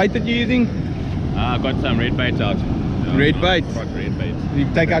the comp. Bait that you're using? I got some red baits out. Red baits? Got red baits. You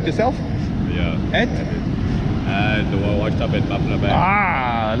take out yourself? Yeah. At? The one washed up at Buffalo Bay.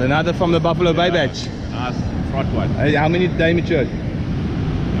 Ah, another from the Buffalo Bay batch. Nice front one. How many day matured? I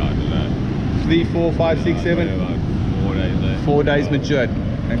don't know. 3, 4, 5, 6, 7? About 4 days there. 4 days matured.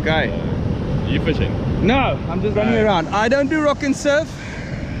 Okay. You fishing? No, I'm just running around. I don't do rock and surf.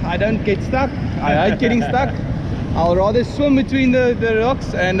 I don't get stuck. I hate getting stuck. I'll rather swim between the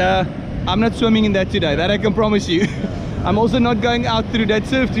rocks, and I'm not swimming in that today. That I can promise you. I'm also not going out through that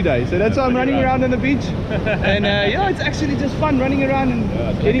surf today, so that's why I'm running around on the beach. And yeah, it's actually just fun running around and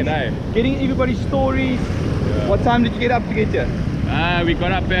getting everybody's stories. Yeah. What time did you get up to get here? We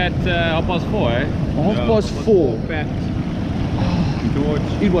got up at 4:30, eh? 4:30. Plett, George.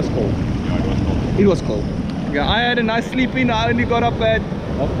 It was cold. Yeah, it was cold. It was cold. Yeah, I had a nice sleep in. I only got up at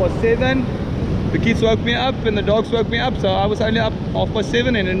 7:30. The kids woke me up and the dogs woke me up, so I was only up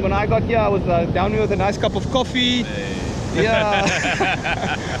 7:30. And then when I got here, I was down here with a nice cup of coffee. Yeah.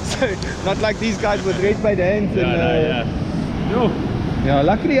 So not like these guys with red bait hands. Yeah, And yeah,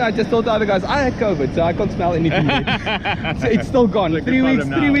 luckily I just told the other guys I had COVID, so I can't smell anything yet. So it's still gone. Like 3 weeks,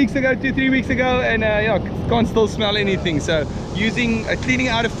 3 now. weeks ago, 3 weeks ago, and yeah, can't still smell anything. So using cleaning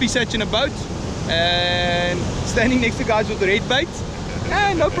out a fish hatch in a boat and standing next to guys with red bait,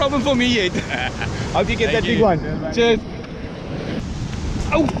 no problem for me yet. Hope you get that big one. Cheers.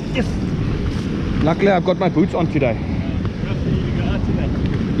 Oh yes. Luckily I've got my boots on today.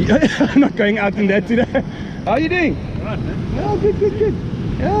 I'm not going out in that today. How are you doing? Right, man. Oh, good, good, good.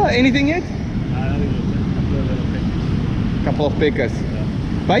 Yeah, anything yet? Couple of peckers.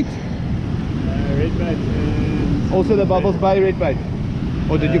 Bite? Red bait. Also the Bubbles Bay red bait?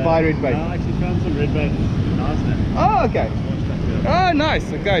 Or did you buy red bait? I actually found some red bait. Nice there. Oh, okay. Oh,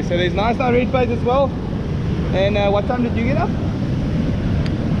 nice. Okay, so there's nice red bait as well. And what time did you get up?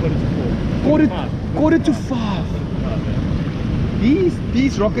 4:45.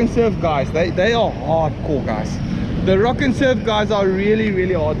 These rock and surf guys, they are hardcore guys. The rock and surf guys are really,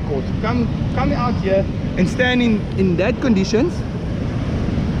 really hardcore. So come out here and stand in that conditions.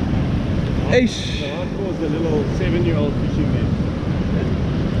 Eish. The hardcore is the little 7-year-old fishing there.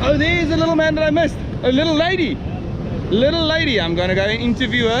 Oh, there's a little man that I missed. A little lady. Little lady. I'm gonna go and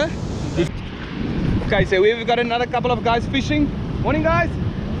interview her. Okay, so we've got another couple of guys fishing. Morning, guys.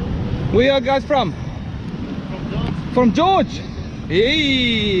 Where are you guys from? From George.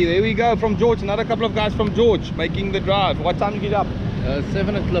 Hey, there we go, from George. Another couple of guys from George making the drive. What time did you get up?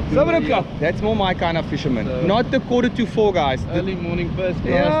 7 o'clock. 7 o'clock. That's more my kind of fisherman. So not the 4:45 guys. Early morning first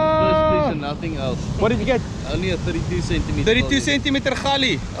class, Yeah. first fish and nothing else. What did you get? Only a 32 centimeter. 32 centimeter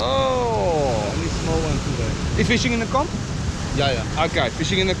gali. Oh. Only small one today. Is fishing in the comp? Yeah. Okay,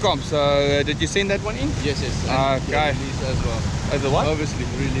 fishing in the comp. So did you send that one in? Yes. Okay. Release as well. As a what? Obviously,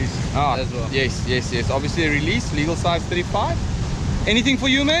 release as well. Yes. Obviously a release, legal size 35. Anything for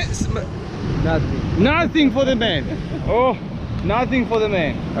you, man? Nothing. Nothing for the man. Oh, nothing for the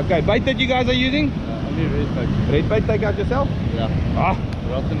man. Okay, bait that you guys are using? Only red bait. Red bait, take out yourself? Yeah. Ah,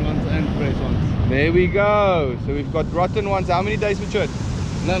 Rotten ones and fresh ones. there we go. So we've got rotten ones. How many days matured?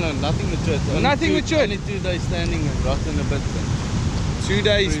 No, nothing matured. Only Nothing matured? Only 2 days standing and rotten a bit. 2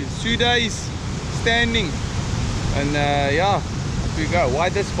 days. Freeze. 2 days standing. And yeah, up we go. Why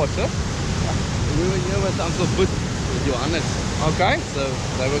this spot, sir? We were here with Uncle Boot, with Johannes. Okay. So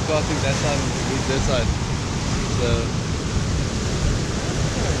they were casting that side and we this side. So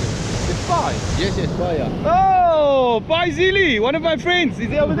It's fine. yes, fire. Oh, Pai Zili, one of my friends. Is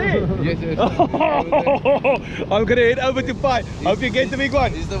he over there? Yes. I'm gonna head over to Pai. Hope you get the big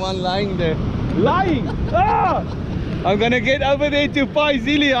one. He's the one lying there. Lying. Ah! I'm gonna get over there to Pai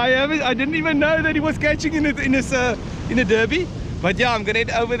Zili. I didn't even know that he was catching in a derby. But yeah, I'm gonna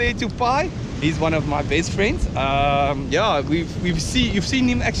head over there to Pai. He's one of my best friends. Yeah, you've seen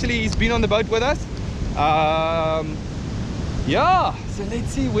him actually. He's been on the boat with us. Yeah, so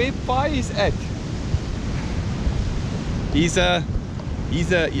let's see where Pai is at. He's a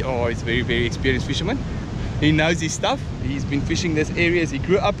very, very experienced fisherman. He knows his stuff. He's been fishing this areas. He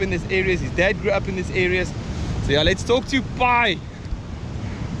grew up in this areas. His dad grew up in this areas. So yeah, let's talk to Pai.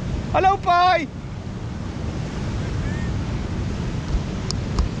 Hello, Pai.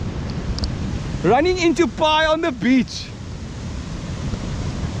 Running into Pai on the beach.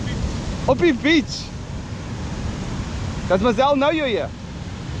 Op die beach. Does Mazel know you're here?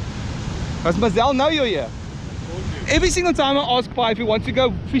 Does Mazel know you're here? Every single time I ask Pai if he wants to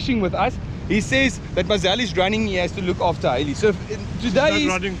go fishing with us, he says that Mazel is running, he has to look after Hailey. So today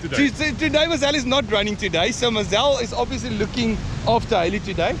today Mazel is not running today, so Mazel is obviously looking after Hailey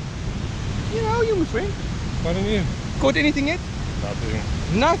today. You know, you my friend. Pardon you? Caught anything yet? Nothing.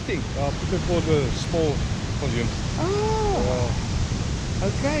 Nothing. Put it for the small volume. Oh.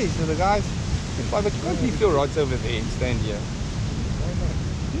 Okay, so the guys, but you can't leave your rods over there and stand here.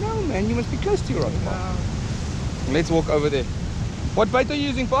 No man, you must be close to your rod. Let's walk over there. What bait are you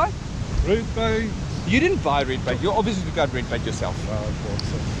using, Pai? Red bait. You didn't buy red bait. You obviously took out red bait yourself. I bought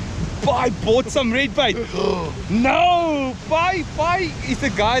some. Pai bought some red bait. No, Pai is the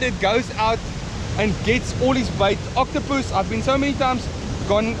guy that goes out and gets all his bait. Octopus. I've been so many times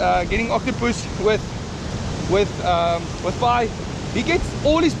gone getting octopus with Pai. He gets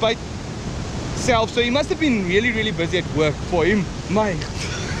all his bait self, so he must have been really busy at work for him. My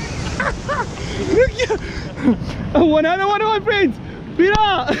look here. Another one of my friends.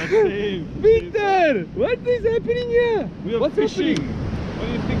 Peter! Peter! What is happening here? We are What's fishing. happening? What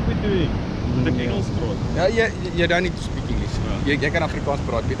do you think we're doing? The Engels praat. You don't need to speak English. Jy kan Afrikaans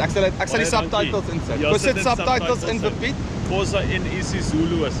praat, Piet. Ek sal die subtitles insit. Ja, Sit subtitles in vir Piet. Kosa en Isi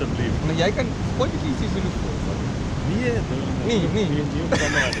Zulu asseblief. Maar jy kan ooit bietjie Isi Zulu praat.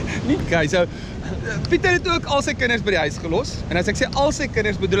 Nee. Okay, so Pieter het ook al sy kinders by die huis gelos. En as ek sê al sy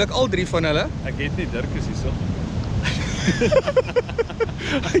kinders, bedoel ek al 3 van hulle. Ek het nie Dirk is hierso.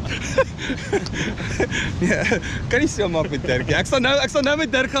 Ja, kan nie so maak met Dirk. Ek sal nou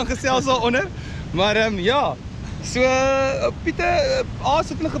met Dirk gaan gesels daaronder. Maar ja. So Pieter, aas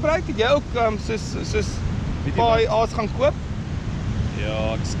het hulle gebruik. Het jy ook soos Pai aas gaan koop?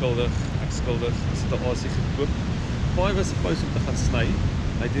 Ja, ek skuldig. Ons het 'n aasie gekoop. Pai was supposed om te gaan sny.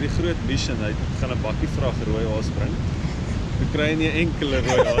 Hy het hierdie groot mission, hy gaan 'n bakkie vrag rooi haas bring. We kry nie 'n enkele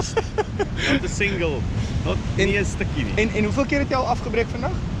rooi haas. Not a single, nie 'n stukkie nie. En hoeveel keer het jy al afgebreek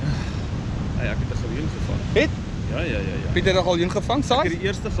vandag? Hey, ek het 'n galjoen gevang. Het? Ja. Pieter het 'n galjoen gevang, Ek saai? het die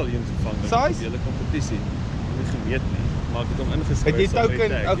eerste galjoen gevang in Size? die hele kompetisie. Nie gemeet nie, maar ek het hom ingeskryf. Het jy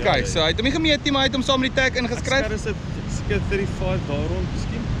token? Okay, so hy het hom nie gemeet nie, maar hy het hom saam met die tag ingeskryf. Ek skat is seker 35 daar rond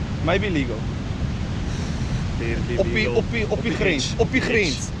miskien. Maybe legal. Op die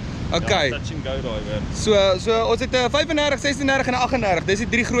grens. Okay. Ja, touch and go daai weer. So ons het 'n 35, 36 en 'n 38. Dis die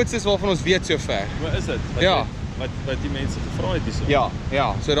 3 grootstes waarvan ons weet sover. Hoe is dit? Ja. Wat die mense gevra het hierso.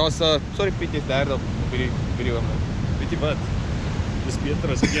 Ja. So daar's sorry Piet, jy's derde op hierdie video oomblik. Weet jy wat? Dis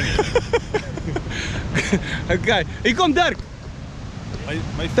beter as een. Okay, hier kom Dirk.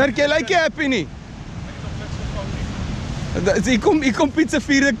 My Dirk, jy lyk nie happy nie. Hier kom Piet se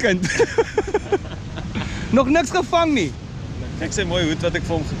 4de kind. Nog niks gevang nie. Kyk sy mooi hoed wat ek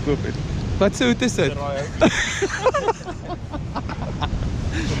vir hom gekoop het. Wat se hoed is dit?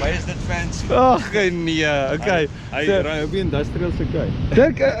 Vir my is dit fancy. Ag nee, okay. Hy So, ry op die industrial se kry.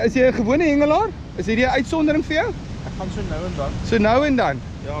 Dirk, is jy 'n gewone hengelaar? Is hierdie 'n uitsondering vir jou? Ek gaan so nou en dan. So nou en dan.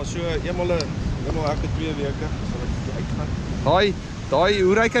 Ja, so eenmal elke 2 weke sal ek uitgaan. Daai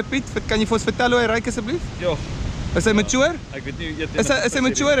hoe ryk hy Piet? Kan jy vir ons vertel hoe hy ryk asseblief? Ja. Is hy mature? Ek weet nie Is hy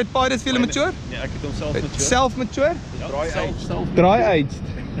mature? Het Pai dit vir julle mature? Nee, ek het hom self mature. Self mature? Self. Dry aged.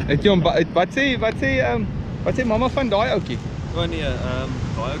 Het jy hom wat sê mamma van daai ouetjie? O nee,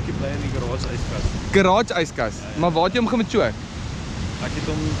 daai ouetjie bly in die garage yskas. Garage yskas. Maar waar het jy hom gemature? Ek het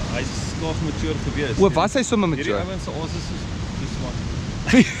hom hy's nog mature gewees. O, was hy sommer Hierdie mature? ouens se ons is so swak.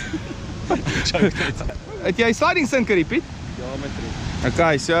 Het jy 'n sliding sinker hier Piet? Ja, met 3.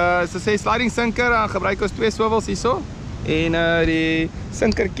 Okay, so sê sliding sinker, dan gebruik ons 2 swivels hierso. En die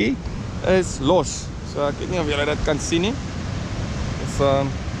sinkertjie is los. So ek weet nie of julle dit kan sien nie. Dis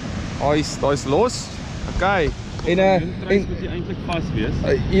daai's los. Okay. En moet jy eintlik vas wees.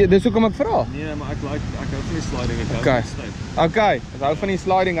 dis hoekom ek vra. Nee, maar ek hou van die sliding, ek hou Okay. van styf. Okay, ek hou van die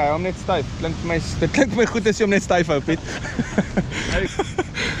sliding, hy hou hom net styf. Dit klink my goed as jy hom net styf hou, Piet.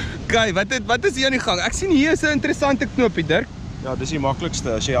 Okay, wat is hier aan die gang? Ek sien hier is 'n interessante knoopie, Dirk. Ja, dis die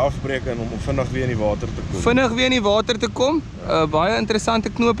maklikste as jy afbreek en om vinnig weer in die water te kom. Vinnig weer in die water te kom. Baie interessante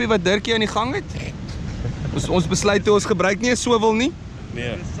knoopie wat Dirkie aan die gang het. Ons besluit toe ons gebruik nie 'n swivel nie.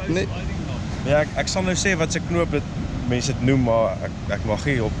 Nee. Nee. Ja, ek sal nou sê wat se knoop dit mense dit noem, maar ek mag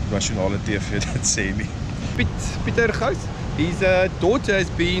nie op nasionale TV dit sê nie. Pieter Gous, his daughter has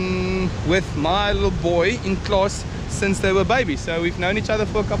been with my little boy in class since they were babies. So we've known each other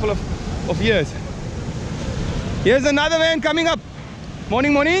for a couple of years. Here's another man coming up.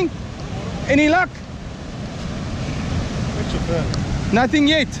 Morning. Any luck? Nothing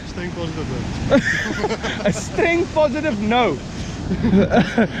yet. Staying positive. A streng positive no.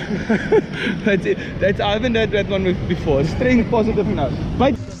 That's I haven't heard that one before. Streng positive no.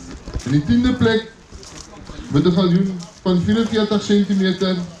 But In die 10de plek met 'n galjoen van 44 cm.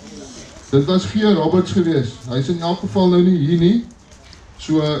 Dit was G. Roberts geweest. Hy's in elk geval nou nie hier nie.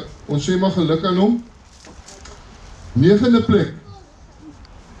 So ons sê maar geluk aan hom. 9de plek.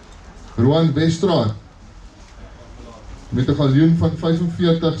 Roan Westraat. met 'n galjoen van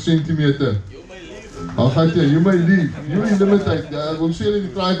 45 cm. Ag gaan jy, you my leave. You limited. We'll see you in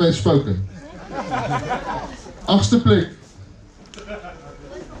the try by spoken. 8ste plek.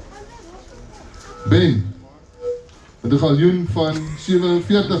 Ben. Met 'n galjoen van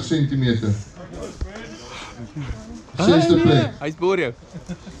 47 cm. 6ste plek. Hy's boor jou.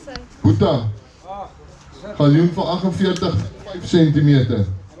 Boeta. Galjoen van 48 cm.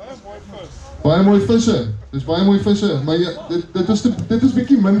 Baie mooi visse. Dis baie mooi visse, maar ja, dit is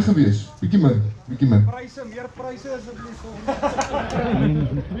bietjie min gewees. Bietjie min. Pryse, meer pryse asseblief.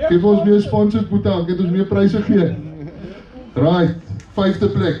 Geef ons meer sponsors, Boeta, ek het ons meer pryse gee. Right, 5de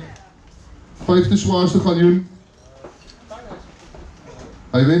plek. 5de zwaarste galjoen.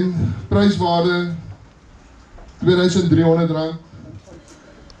 Hy wen pryswaarde R2300.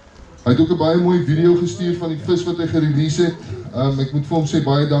 Hy het ook 'n baie mooi video gestuur van die vis wat hy gerelease het. Ek moet vir hom sê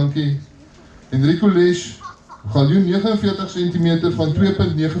baie dankie. Enrico Lesch, galjoen 49 cm van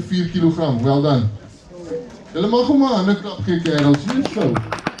 2.94 kg. Well done. Julle mag hom maar 'n ander klap gee, kerels. Hier is gou.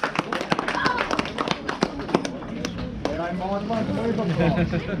 Hy maak maar mooi bepaal.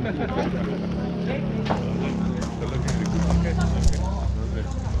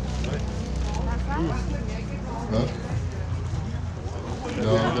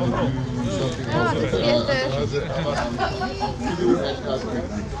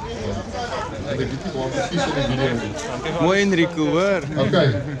 Mooi Enrico, hoor.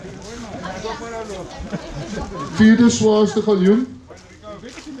 Okay. 4de zwaarste galjoen.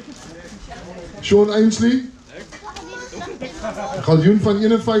 Sean Ainsley. Galjoen van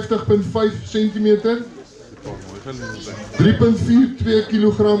 51.5 cm. 3.42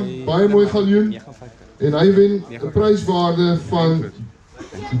 kg. Baie mooi galjoen. En hy wen 'n pryswaarde van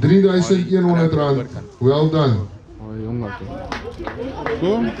R3100. Well done. Oh, jong wat.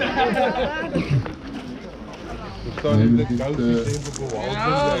 Kom.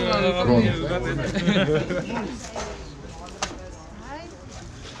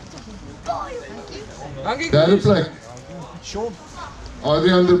 Derde plek.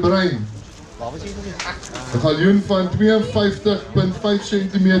 Adrian Debry. 'n galjoen van 52.5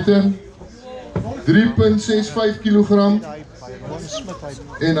 cm. 3.65 kg.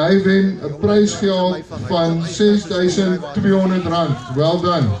 En hy wen 'n prysgeld van R6200. Well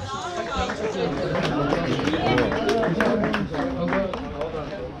done.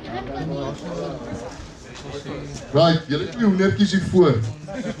 Right, julle het die hoendertjies hier voor.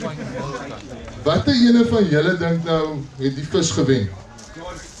 Watter ene van julle dink nou het die vis gewen?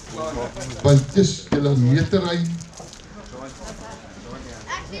 Want dis julle metery.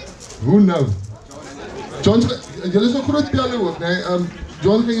 Hoe nou? John, julle is nog groot pelle ook, nee.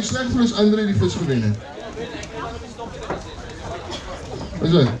 John, gaan jy sleg vir ons Andre die vis gewen het?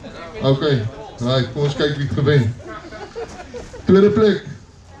 Is dit? Okay. Right, kom ons kyk wie het gewen. Tweede plek.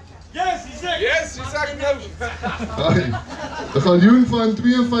 Yes, jy sê nou. Hi. 'n galjoen van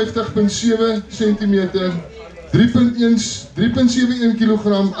 52.7 cm, 3.71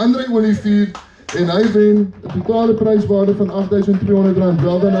 kg, Andre Olivier, en hy wen 'n totale pryswaarde van R8200.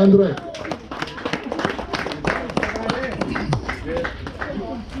 Wel dan Andre.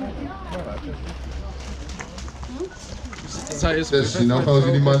 Dis, nou gaan ons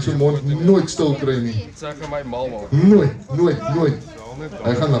die man se mond nooit stil kry nie. Zeg my mal man. Nooit.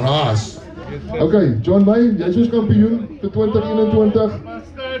 Hy gaan raas. Okay, John May, jy's ons kampioen vir 2021.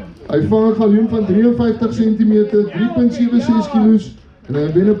 Hy vang 'n galjoen van 53 cm, 3.76 kg en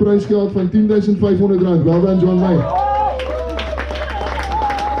hy wen 'n prysgeld van R10.500. Wel dan John May.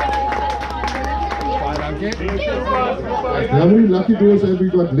 Baie dankie. How many lucky doors have we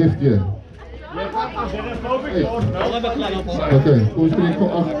got left here? Okay, kom ons trek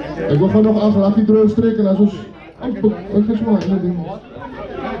van 8. Ek wil gaan nog 8 lucky doors trek en as ons ek is maar in ding.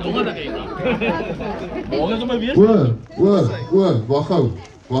 Wag gou.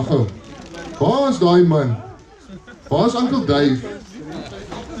 Waar is daai man? Waar is Uncle Dave?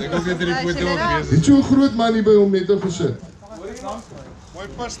 Ek ook net in die foto gewees. Dit so 'n groot man hier by hom net gesit. Mooi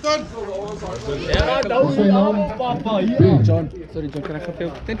paston. Ja, nou sy naam papa hier. John, sorry John, kan ek gou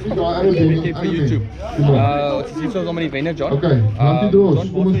net Vir YouTube. Wat is hier so om die wenner John? Okay, lucky doors.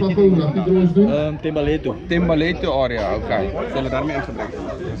 Kom ons gaan gou lucky doors doen. Tembaleto area, okay. Sal dit daarmee ingebring?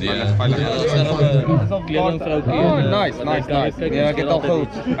 Nee, dis veilig. Kledingvroukie. Oh, nice. Ja, ek het al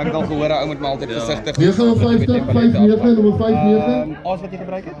gehoor ou moet maar altyd versigtig 59, 59, nommer 59. Aas wat jy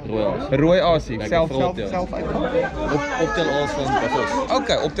gebruik het? Rooi asie. Self uit. Optel aas van buffels.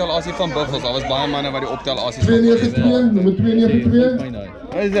 Okay, optel asie van buffels. Daar was baie manne wat die optel asies 292, nommer 292.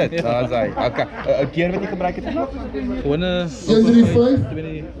 Wat is dit? Daar's hy. Okay. 'n keer wat jy gebruik het? Gewone 135.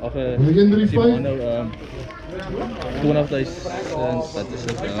 ag 135. 2.500, dat is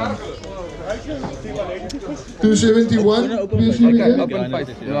het. 271. Open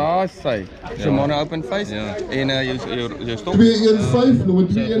face. Ja, sy. Shimano open face. Ja. En jou stop. 215, nommer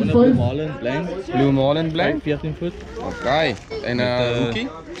Blue 215. Marlin, blank, Blue Marlin blank. 14 voet. Okay. En hoekie?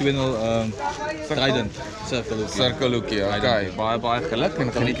 2.0 Trident, circle hoekie. Circle hoekie. Okay. Baie geluk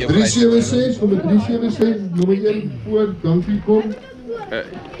en geniet jou 376, nommer 376, nommer 1 voor, dankie kom.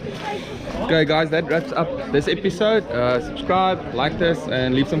 Okay guys, that wraps up this episode. Subscribe, like this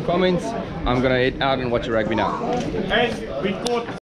and leave some comments. I'm gonna head out and watch a rugby now.